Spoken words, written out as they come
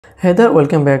Hey there,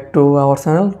 welcome back to our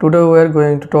channel. Today we are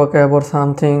going to talk about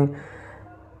something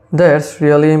that's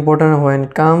really important when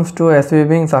it comes to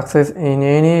achieving success in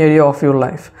any area of your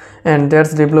life, and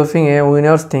that's developing a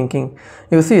winner's thinking.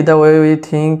 You see, the way we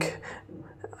think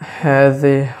has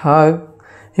a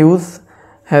huge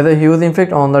has a huge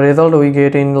impact on the result we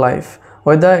get in life,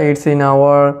 whether it's in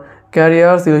our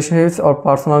careers, relationships, or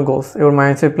personal goals. Your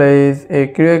mindset plays a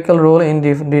critical role in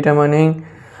determining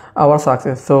our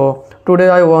success. So today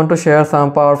I want to share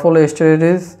some powerful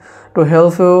strategies to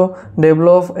help you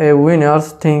develop a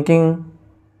winner's thinking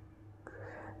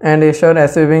and start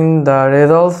achieving the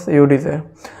results you desire.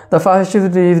 The first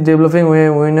strategy is developing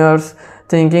a winner's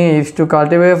thinking is to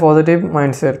cultivate a positive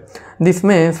mindset. This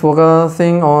means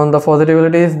focusing on the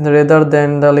possibilities rather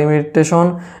than the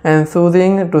limitation and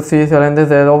choosing to see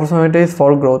challenges as opportunities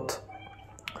for growth.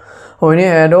 When you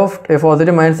adopt a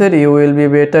positive mindset, you will be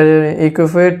better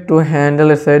equipped to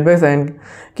handle setbacks and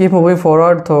keep moving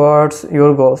forward towards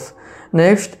your goals.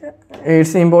 Next,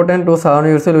 it's important to surround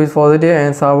yourself with positive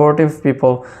and supportive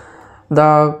people.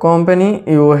 The company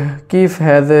you keep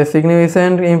has a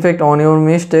significant impact on your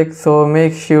mistakes, so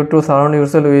make sure to surround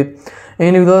yourself with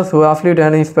individuals who uplift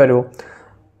and inspire you.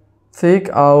 Seek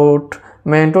out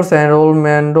mentors and role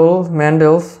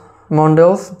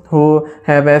models who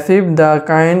have achieved the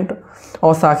kind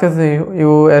of success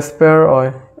you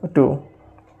aspire to,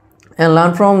 and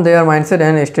learn from their mindset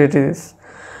and strategies.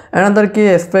 Another key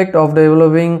aspect of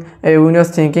developing a winner's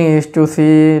thinking is to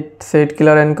set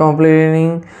clear and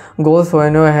completing goals.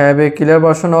 When you have a clear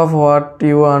version of what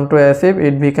you want to achieve,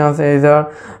 it becomes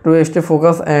easier to stay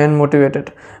focused and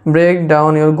motivated. Break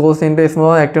down your goals into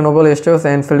small actionable steps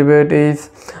and celebrate each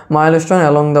milestone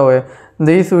along the way.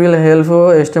 This will help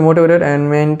you stay motivated and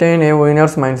maintain a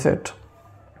winner's mindset.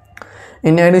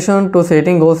 In addition to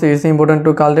setting goals, it is important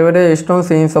to cultivate a strong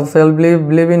sense of self-belief.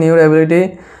 Believe in your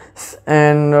ability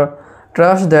and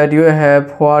trust that you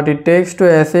have what it takes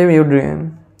to achieve your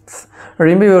dreams.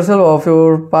 Remind yourself of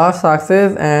your past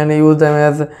success and use them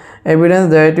as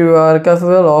evidence that you are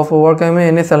capable of overcoming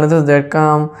any challenges that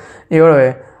come your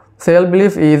way.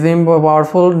 Self-belief is a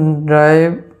powerful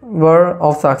driver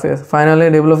of success. Finally,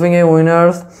 developing a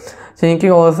winner's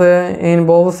thinking also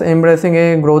involves embracing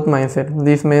a growth mindset.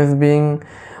 This means being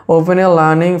open to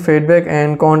learning, feedback,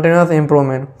 and continuous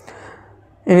improvement.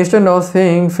 Instead of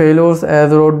seeing failures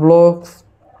as roadblocks,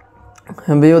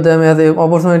 view them as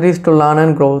opportunities to learn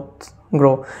and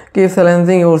grow. Keep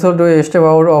challenging yourself to step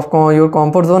out of your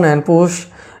comfort zone and push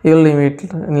your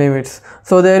limits.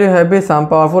 So there you have it, some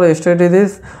powerful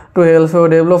strategies to help you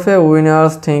develop a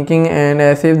winner's thinking and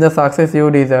achieve the success you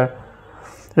desire.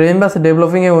 Remember,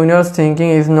 developing a winner's thinking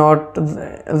is not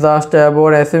just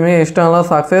about achieving external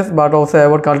success, but also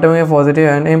about cultivating a positive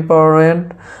and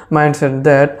empowered mindset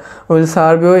that will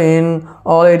serve you in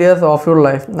all areas of your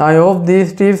life. I hope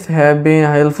these tips have been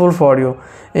helpful for you.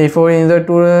 If you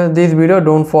enjoyed this video,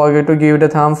 don't forget to give it a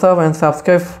thumbs up and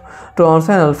subscribe to our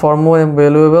channel for more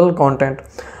valuable content.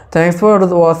 Thanks for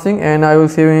watching, and I will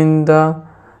see you in the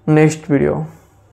next video.